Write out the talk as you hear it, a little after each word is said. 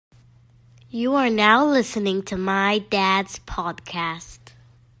You are now listening to my dad's podcast.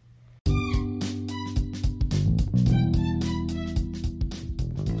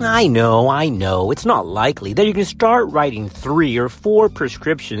 I know. It's not likely that you can start writing 3 or 4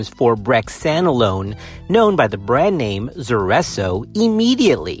 prescriptions for brexanolone, known by the brand name Zulresso,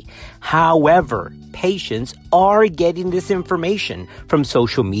 immediately. However, patients are getting this information from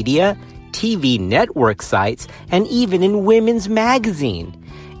social media, TV network sites, and even in women's magazine.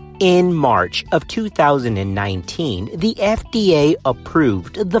 In March of 2019, the FDA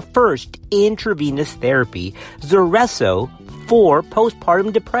approved the first intravenous therapy, Zulresso, for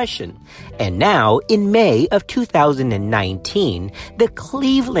postpartum depression. And now, in May of 2019, the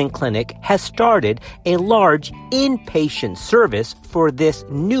Cleveland Clinic has started a large inpatient service for this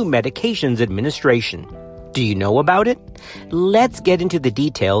new medications administration. Do you know about it? Let's get into the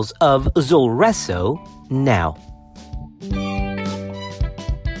details of Zulresso now.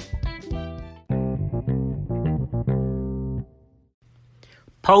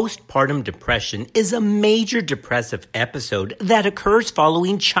 Postpartum depression is a major depressive episode that occurs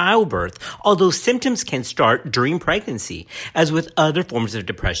following childbirth, although symptoms can start during pregnancy. As with other forms of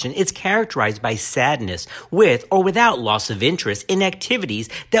depression, it's characterized by sadness with or without loss of interest in activities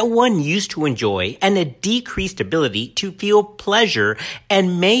that one used to enjoy and a decreased ability to feel pleasure,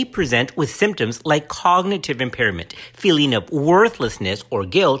 and may present with symptoms like cognitive impairment, feeling of worthlessness or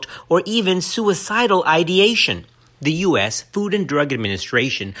guilt, or even suicidal ideation. The U.S. Food and Drug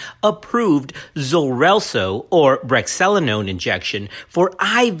Administration approved Zulresso, or brexanolone injection, for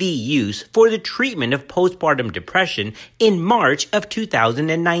IV use for the treatment of postpartum depression in March of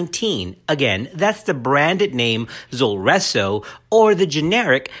 2019. Again, that's the branded name Zulresso, or the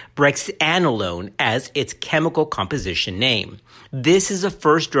generic brexanolone as its chemical composition name. This is the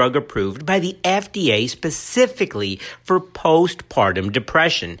first drug approved by the FDA specifically for postpartum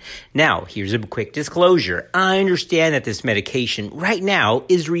depression. Now, here's a quick disclosure. I understand that this medication right now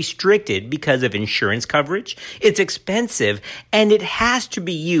is restricted because of insurance coverage. It's expensive, and it has to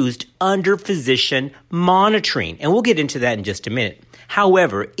be used under physician monitoring. And we'll get into that in just a minute.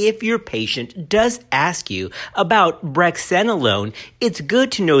 However, if your patient does ask you about brexanolone, it's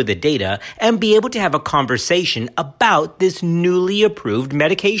good to know the data and be able to have a conversation about this newly approved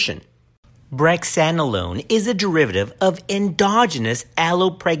medication. Brexanolone is a derivative of endogenous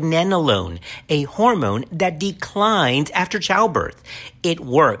allopregnanolone, a hormone that declines after childbirth. It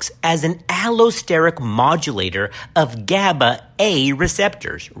works as an allosteric modulator of GABA-A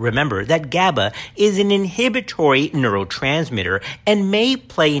receptors. Remember that GABA is an inhibitory neurotransmitter and may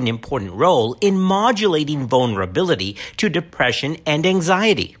play an important role in modulating vulnerability to depression and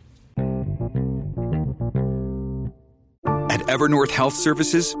anxiety. At Evernorth Health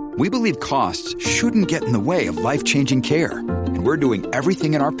Services, we believe costs shouldn't get in the way of life-changing care, and we're doing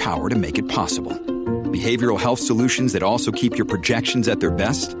everything in our power to make it possible. Behavioral health solutions that also keep your projections at their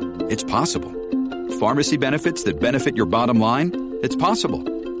best? It's possible. Pharmacy benefits that benefit your bottom line? It's possible.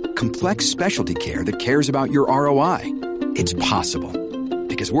 Complex specialty care that cares about your ROI? It's possible.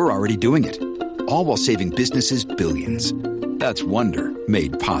 Because we're already doing it. All while saving businesses billions. That's Wonder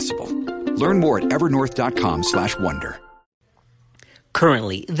made possible. Learn more at evernorth.com/wonder.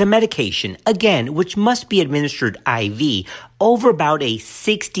 Currently, the medication, again, which must be administered IV over about a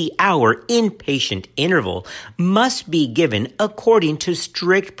 60-hour inpatient interval, must be given according to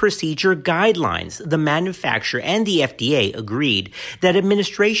strict procedure guidelines. The manufacturer and the FDA agreed that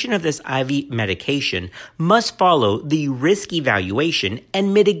administration of this IV medication must follow the Risk Evaluation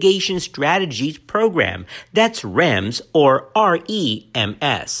and Mitigation Strategies Program. That's REMS, or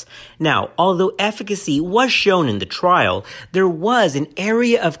REMS. Now, although efficacy was shown in the trial, there was an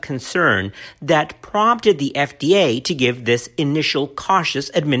area of concern that prompted the FDA to give this initial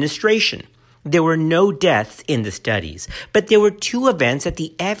cautious administration. There were no deaths in the studies, but there were 2 events that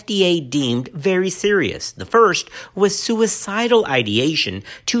the FDA deemed very serious. The first was suicidal ideation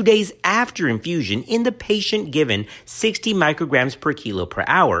 2 days after infusion in the patient given 60 micrograms per kilo per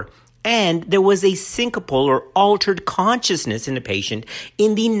hour. And there was a syncopal or altered consciousness in the patient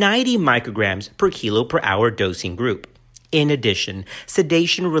in the 90 micrograms per kilo per hour dosing group. In addition,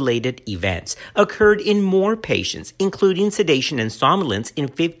 sedation-related events occurred in more patients, including sedation and somnolence in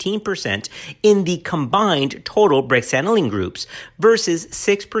 15% in the combined total brexanolone groups versus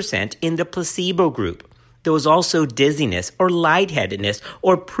 6% in the placebo group. There was also dizziness or lightheadedness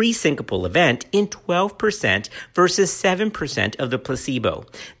or pre-syncopal event in 12% versus 7% of the placebo.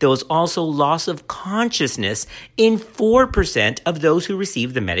 There was also loss of consciousness in 4% of those who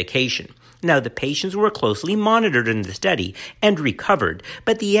received the medication. Now, the patients were closely monitored in the study and recovered,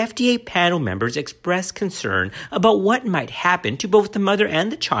 but the FDA panel members expressed concern about what might happen to both the mother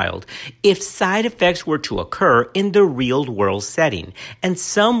and the child if side effects were to occur in the real-world setting, and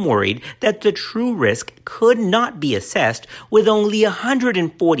some worried that the true risk could not be assessed with only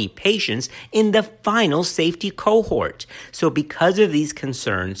 140 patients in the final safety cohort. So because of these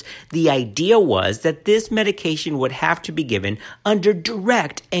concerns, the idea was that this medication would have to be given under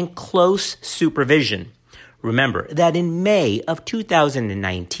direct and close supervision. Remember that in May of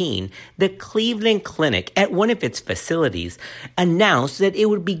 2019, the Cleveland Clinic at one of its facilities announced that it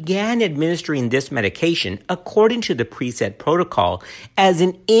would begin administering this medication according to the preset protocol as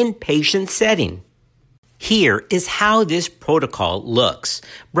an inpatient setting. Here is how this protocol looks.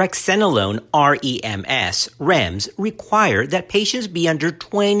 Brexanolone REMS require that patients be under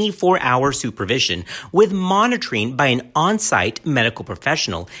 24-hour supervision with monitoring by an on-site medical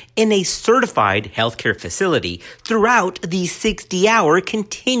professional in a certified healthcare facility throughout the 60-hour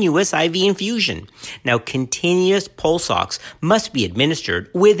continuous IV infusion. Now, continuous pulse ox must be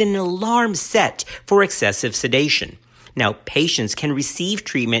administered with an alarm set for excessive sedation. Now, patients can receive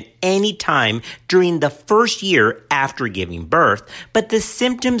treatment anytime during the first year after giving birth, but the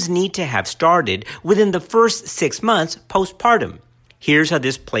symptoms need to have started within the first 6 months postpartum. Here's how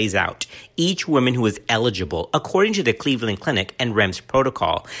this plays out. Each woman who is eligible, according to the Cleveland Clinic and REMS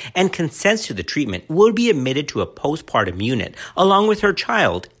protocol, and consents to the treatment will be admitted to a postpartum unit along with her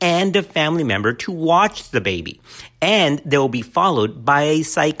child and a family member to watch the baby. And they will be followed by a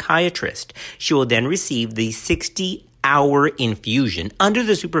psychiatrist. She will then receive the 60-hour infusion under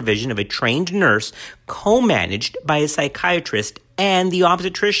the supervision of a trained nurse co-managed by a psychiatrist and the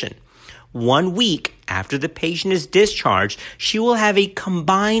obstetrician. 1 week after the patient is discharged, she will have a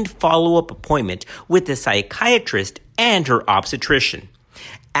combined follow-up appointment with the psychiatrist and her obstetrician.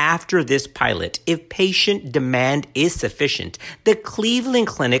 After this pilot, if patient demand is sufficient, the Cleveland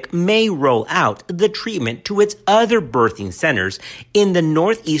Clinic may roll out the treatment to its other birthing centers in the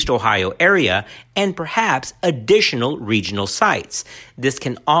Northeast Ohio area and perhaps additional regional sites. This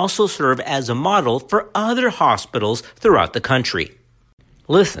can also serve as a model for other hospitals throughout the country.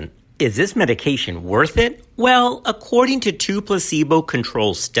 Listen, is this medication worth it? Well, according to 2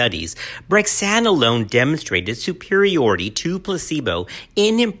 placebo-controlled studies, brexanolone demonstrated superiority to placebo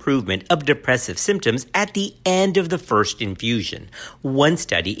in improvement of depressive symptoms at the end of the first infusion. One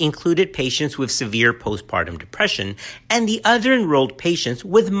study included patients with severe postpartum depression, and the other enrolled patients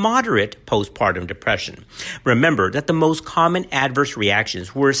with moderate postpartum depression. Remember that the most common adverse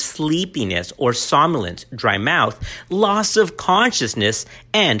reactions were sleepiness or somnolence, dry mouth, loss of consciousness,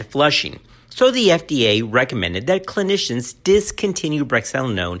 and flushing. So the FDA recommended that clinicians discontinue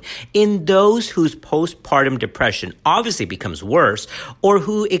brexanolone in those whose postpartum depression obviously becomes worse or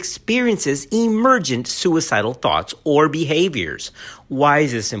who experiences emergent suicidal thoughts or behaviors. Why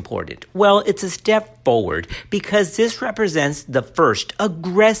is this important? Well, it's a step forward because this represents the first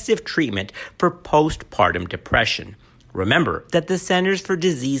aggressive treatment for postpartum depression. Remember that the Centers for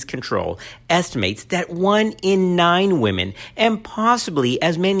Disease Control estimates that 1 in 9 women and possibly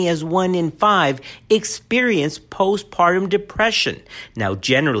as many as 1 in 5 experience postpartum depression. Now,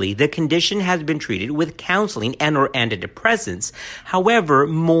 generally, the condition has been treated with counseling and or antidepressants. However,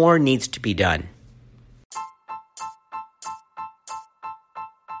 more needs to be done.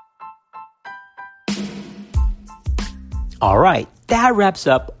 All right, that wraps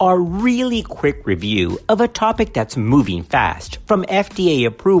up our really quick review of a topic that's moving fast, from FDA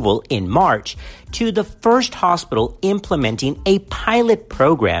approval in March to the first hospital implementing a pilot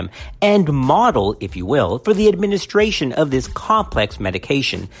program and model, if you will, for the administration of this complex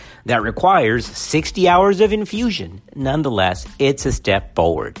medication that requires 60 hours of infusion. Nonetheless, it's a step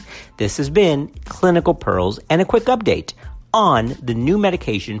forward. This has been Clinical Pearls and a quick update on the new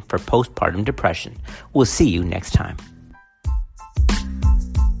medication for postpartum depression. We'll see you next time.